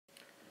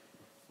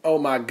Oh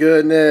my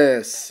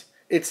goodness.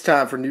 It's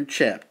time for a new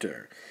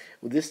chapter.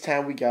 Well, this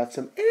time we got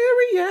some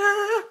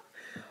area.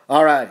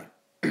 Alrighty.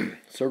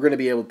 So we're going to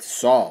be able to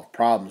solve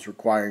problems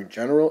requiring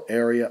general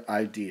area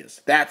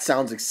ideas. That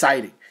sounds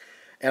exciting.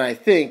 And I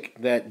think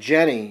that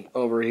Jenny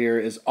over here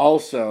is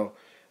also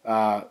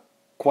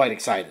quite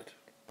excited.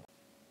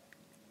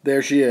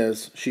 There she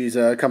is. She's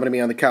coming to me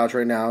on the couch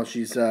right now.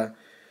 She's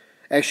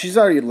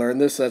already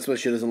learned this, so that's why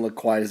she doesn't look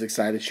quite as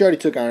excited. She already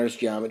took honors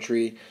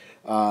geometry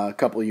a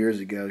couple of years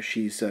ago.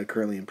 She's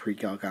currently in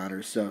pre-calc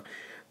honors,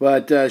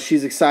 but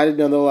she's excited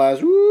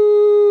nonetheless.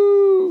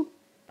 Woo!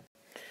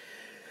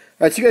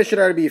 All right, so you guys should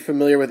already be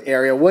familiar with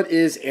area. What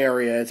is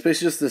area? It's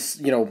basically just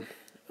this,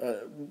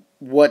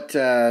 what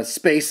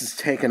space is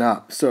taken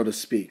up, so to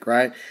speak,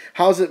 right?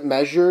 How is it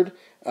measured?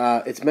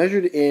 It's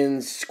measured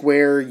in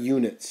square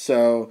units.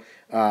 So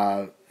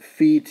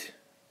feet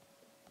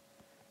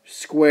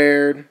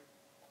squared.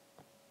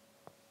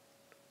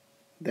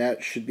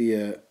 That should be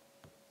a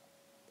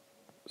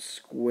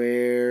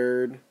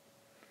squared,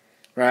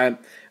 right?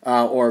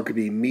 Or it could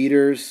be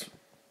meters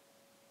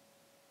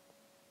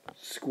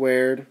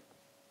squared.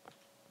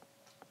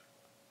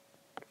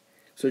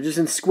 So just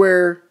in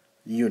square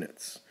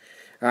units.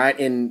 All right,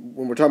 and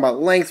when we're talking about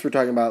lengths, we're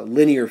talking about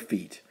linear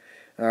feet,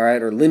 all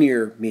right, or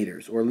linear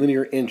meters, or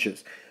linear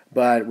inches.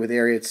 But with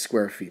area, it's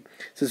square feet.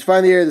 So let's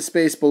find the area of the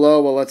space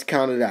below. Well, let's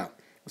count it out.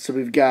 So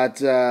we've got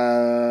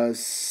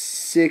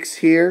 6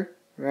 here,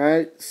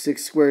 right?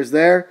 6 squares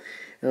there.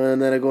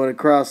 And then I'm going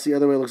across the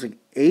other way. It looks like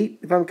 8,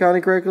 if I'm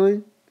counting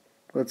correctly.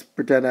 Let's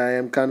pretend I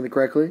am counting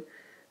correctly.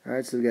 All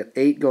right, so we've got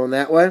 8 going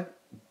that way.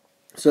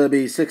 So it'd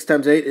be 6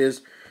 times 8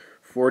 is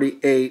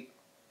 48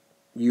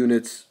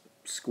 units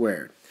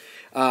squared.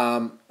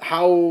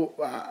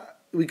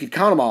 We could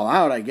count them all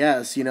out, I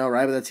guess,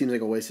 right? But that seems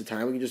like a waste of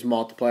time. We can just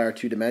multiply our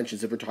 2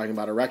 dimensions if we're talking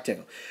about a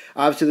rectangle.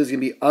 Obviously, there's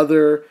going to be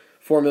other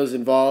formulas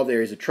involved,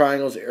 areas of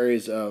triangles,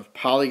 areas of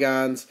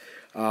polygons,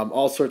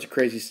 all sorts of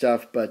crazy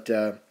stuff. But,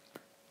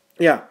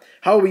 yeah,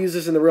 how will we use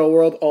this in the real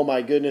world? Oh,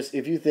 my goodness.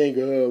 If you think,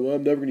 well,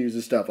 I'm never going to use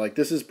this stuff, like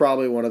this is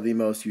probably one of the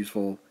most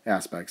useful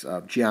aspects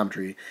of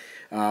geometry,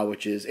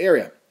 which is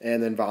area,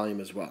 and then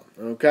volume as well,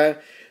 okay?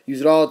 Use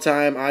it all the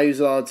time. I use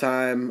it all the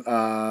time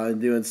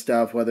doing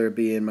stuff, whether it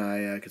be in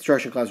my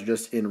construction class or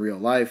just in real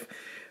life.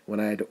 When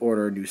I had to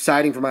order new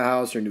siding for my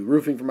house or new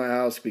roofing for my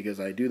house, because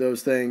I do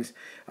those things.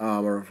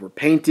 Or if we're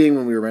painting,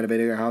 when we were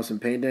renovating our house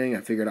and painting,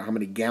 I figured out how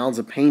many gallons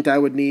of paint I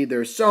would need.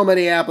 There's so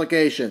many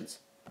applications.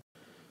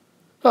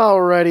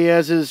 Alrighty,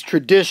 as is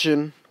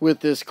tradition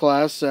with this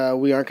class,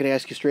 we aren't going to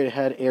ask you straight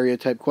ahead area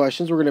type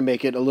questions. We're going to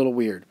make it a little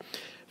weird.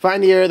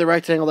 Find the area of the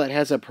rectangle that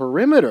has a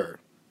perimeter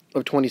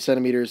of 20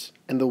 centimeters,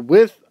 and the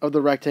width of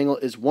the rectangle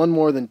is 1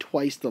 more than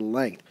twice the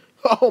length.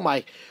 Oh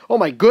my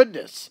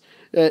goodness.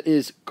 That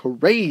is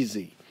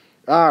crazy.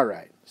 All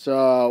right,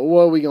 so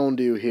what are we going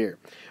to do here?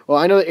 Well,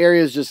 I know the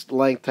area is just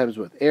length times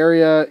width.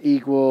 Area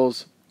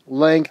equals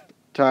length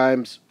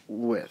times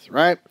width,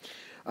 right?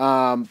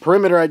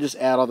 Perimeter, I just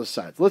add all the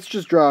sides. Let's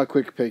just draw a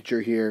quick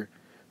picture here.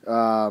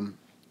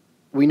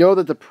 We know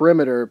that the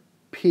perimeter,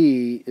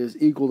 P, is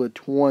equal to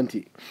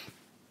 20.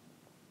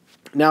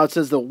 Now it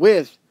says the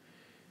width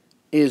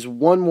is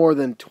 1 more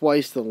than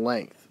twice the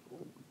length.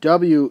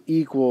 W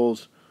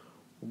equals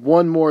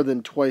 1 more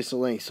than twice the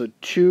length. So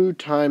 2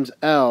 times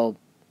L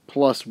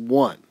plus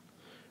 1,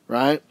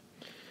 right?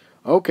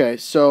 Okay,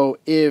 so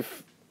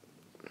if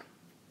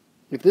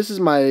this is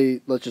my,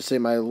 let's just say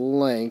my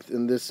length,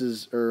 and this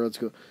is, or let's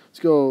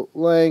go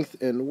length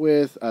and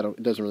width.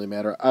 It doesn't really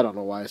matter. I don't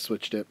know why I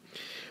switched it.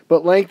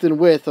 But length and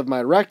width of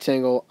my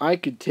rectangle, I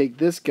could take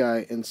this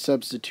guy and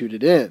substitute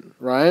it in,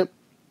 right?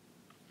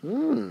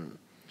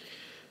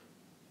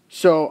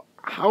 So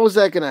how is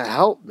that going to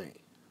help me?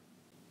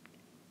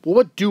 Well,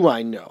 what do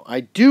I know?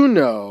 I do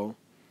know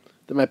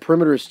that my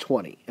perimeter is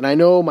 20. And I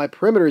know my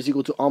perimeter is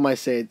equal to all my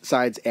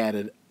sides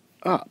added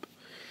up.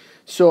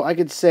 So I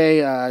could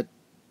say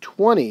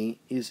 20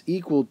 is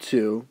equal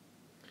to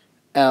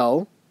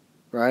L,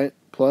 right,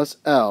 plus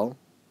L.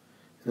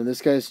 And then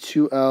this guy's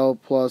 2L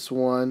plus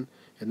 1.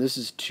 And this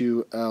is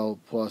 2L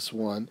plus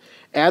 1.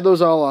 Add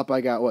those all up. I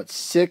got, what,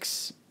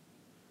 6L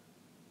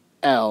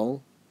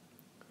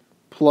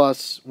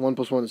plus 1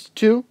 plus 1 is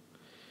 2.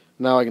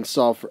 Now I can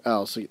solve for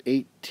L. So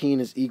 18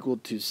 is equal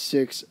to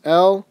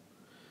 6L.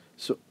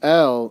 So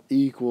L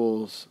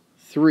equals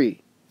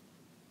 3.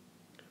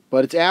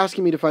 But it's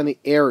asking me to find the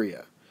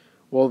area.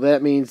 Well,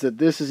 that means that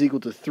this is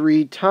equal to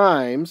 3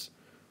 times,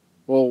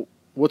 well,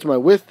 what's my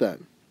width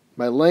then?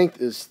 My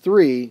length is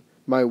 3.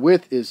 My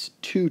width is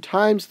 2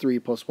 times 3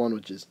 plus 1,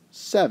 which is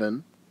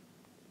 7.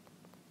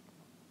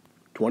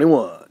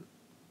 21.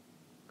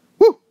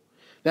 Woo!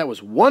 That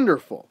was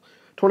wonderful.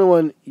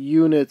 21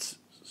 units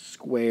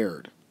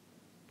squared.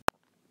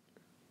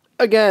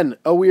 Again,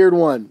 a weird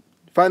one.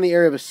 Find the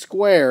area of a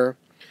square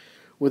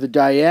with a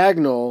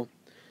diagonal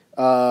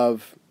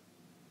of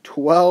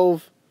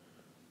 12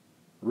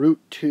 root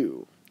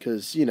 2.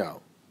 Because,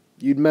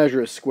 you'd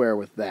measure a square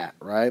with that,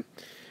 right?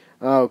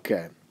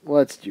 Okay,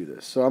 let's do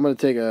this. So I'm going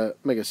to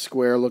make a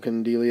square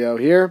looking dealio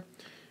here.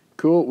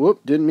 Cool. Whoop,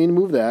 didn't mean to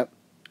move that.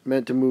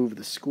 Meant to move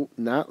the school.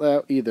 Not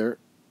that either.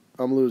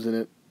 I'm losing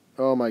it.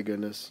 Oh, my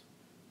goodness.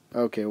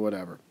 Okay,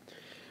 whatever.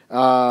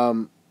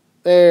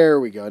 There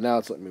we go. Now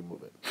it's letting me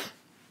move it.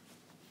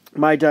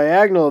 My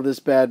diagonal of this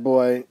bad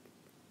boy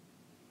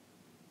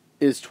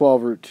is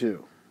 12 root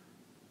 2.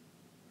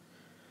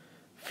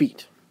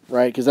 Feet,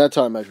 right? Because that's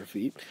how I measure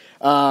feet.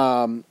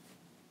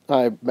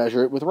 I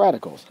measure it with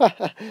radicals.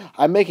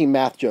 I'm making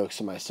math jokes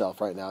to myself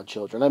right now,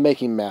 children. I'm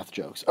making math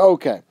jokes.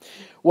 Okay.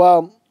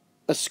 Well,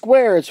 a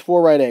square is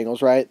 4 right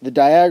angles, right? The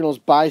diagonals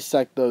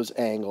bisect those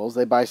angles.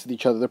 They bisect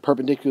each other. They're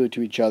perpendicular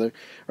to each other,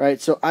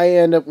 right? So I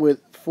end up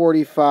with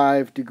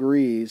 45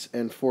 degrees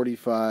and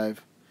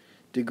 45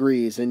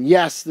 degrees. And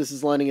yes, this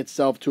is lending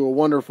itself to a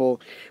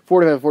wonderful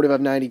 45, 45,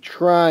 90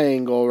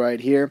 triangle right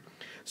here.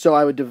 So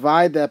I would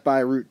divide that by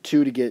root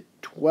 2 to get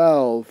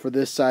 12 for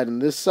this side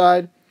and this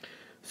side.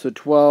 So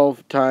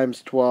 12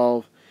 times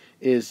 12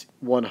 is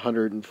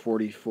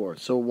 144.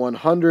 So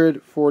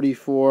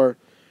 144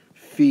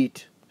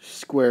 feet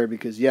squared,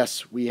 because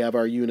yes, we have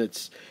our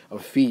units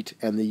of feet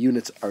and the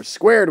units are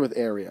squared with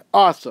area.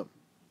 Awesome.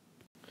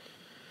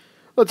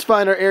 Let's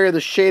find our area of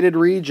the shaded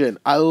region.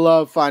 I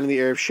love finding the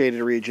area of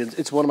shaded regions.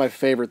 It's one of my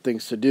favorite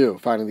things to do,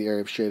 finding the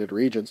area of shaded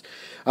regions.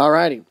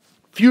 Alrighty.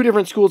 Few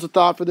different schools of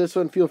thought for this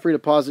one. Feel free to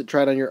pause it,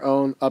 try it on your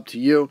own, up to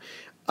you.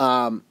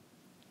 I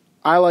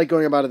like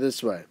going about it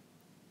this way.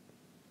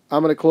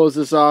 I'm going to close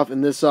this off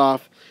and this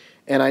off,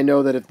 and I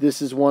know that if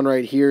this is 1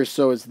 right here,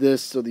 so is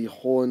this, so the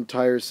whole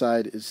entire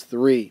side is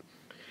 3.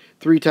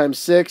 3 times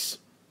 6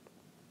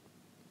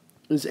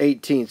 is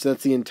 18, so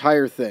that's the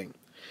entire thing.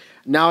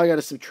 Now I got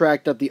to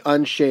subtract out the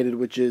unshaded,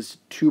 which is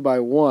 2 by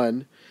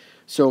 1,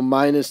 so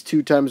minus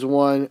 2 times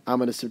 1, I'm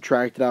going to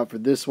subtract it out for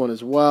this one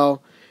as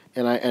well,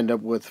 and I end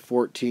up with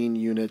 14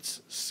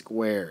 units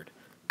squared.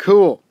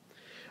 Cool.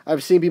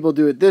 I've seen people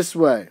do it this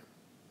way.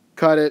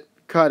 Cut it,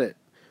 cut it.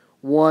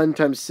 1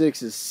 times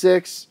 6 is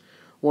 6.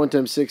 1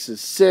 times 6 is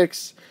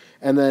 6.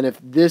 And then if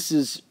this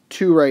is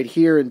 2 right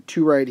here and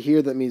 2 right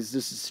here, that means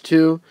this is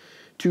 2.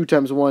 2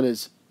 times 1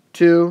 is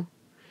 2.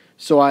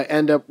 So I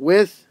end up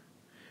with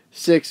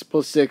 6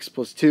 plus 6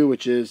 plus 2,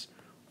 which is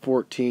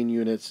 14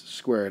 units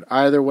squared.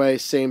 Either way,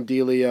 same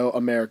dealio,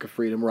 America,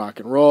 freedom,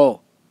 rock and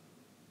roll.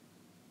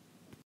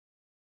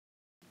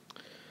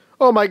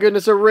 Oh my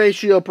goodness, a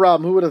ratio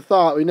problem. Who would have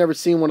thought? We've never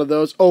seen one of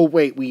those. Oh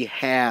wait, we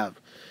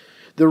have.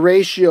 The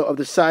ratio of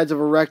the sides of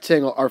a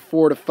rectangle are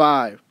 4 to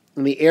 5,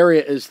 and the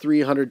area is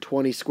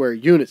 320 square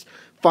units.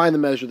 Find the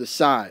measure of the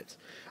sides.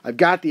 I've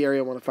got the area,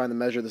 I want to find the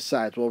measure of the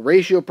sides. Well,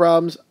 ratio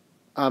problems,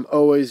 I'm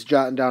always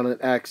jotting down an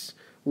x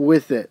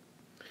with it.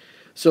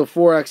 So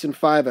 4x and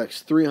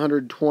 5x,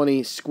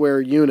 320 square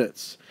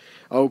units.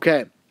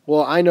 Okay,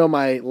 well, I know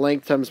my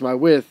length times my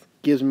width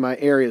gives me my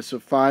area, so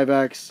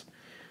 5x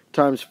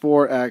times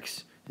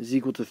 4x is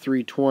equal to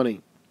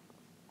 320.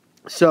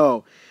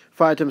 So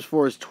 5 times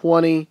 4 is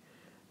 20.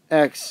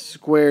 X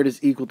squared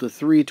is equal to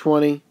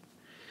 320.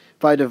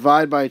 If I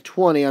divide by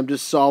 20, I'm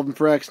just solving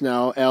for x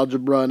now,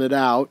 algebraing it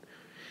out.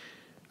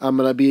 I'm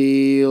going to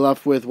be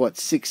left with, what,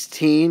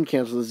 16?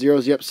 Cancel the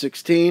zeros. Yep,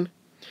 16.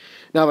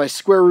 Now, if I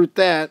square root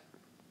that,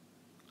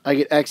 I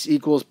get x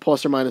equals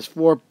plus or minus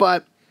 4.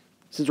 But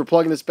since we're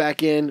plugging this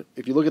back in,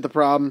 if you look at the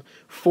problem,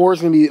 4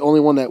 is going to be the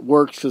only one that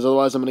works, because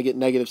otherwise I'm going to get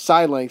negative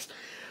side lengths.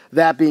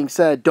 That being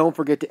said, don't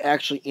forget to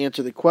actually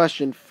answer the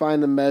question.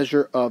 Find the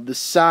measure of the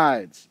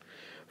sides.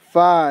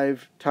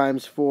 5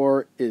 times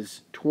 4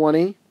 is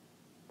 20.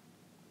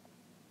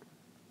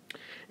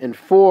 And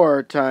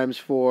 4 times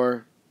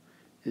 4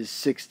 is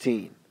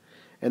 16.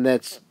 And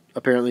that's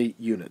apparently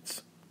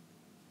units.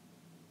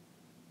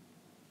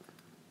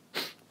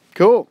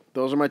 Cool.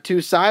 Those are my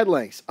 2 side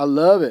lengths. I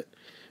love it.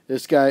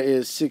 This guy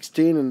is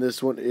 16 and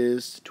this one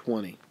is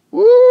 20.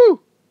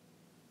 Woo!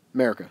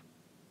 America.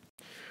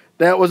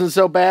 That wasn't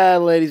so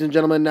bad, ladies and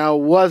gentlemen. Now,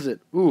 was it?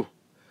 Ooh.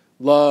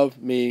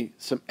 Love me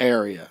some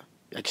area.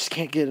 I just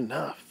can't get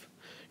enough.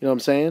 You know what I'm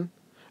saying?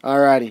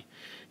 Alrighty.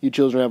 You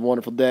children have a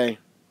wonderful day.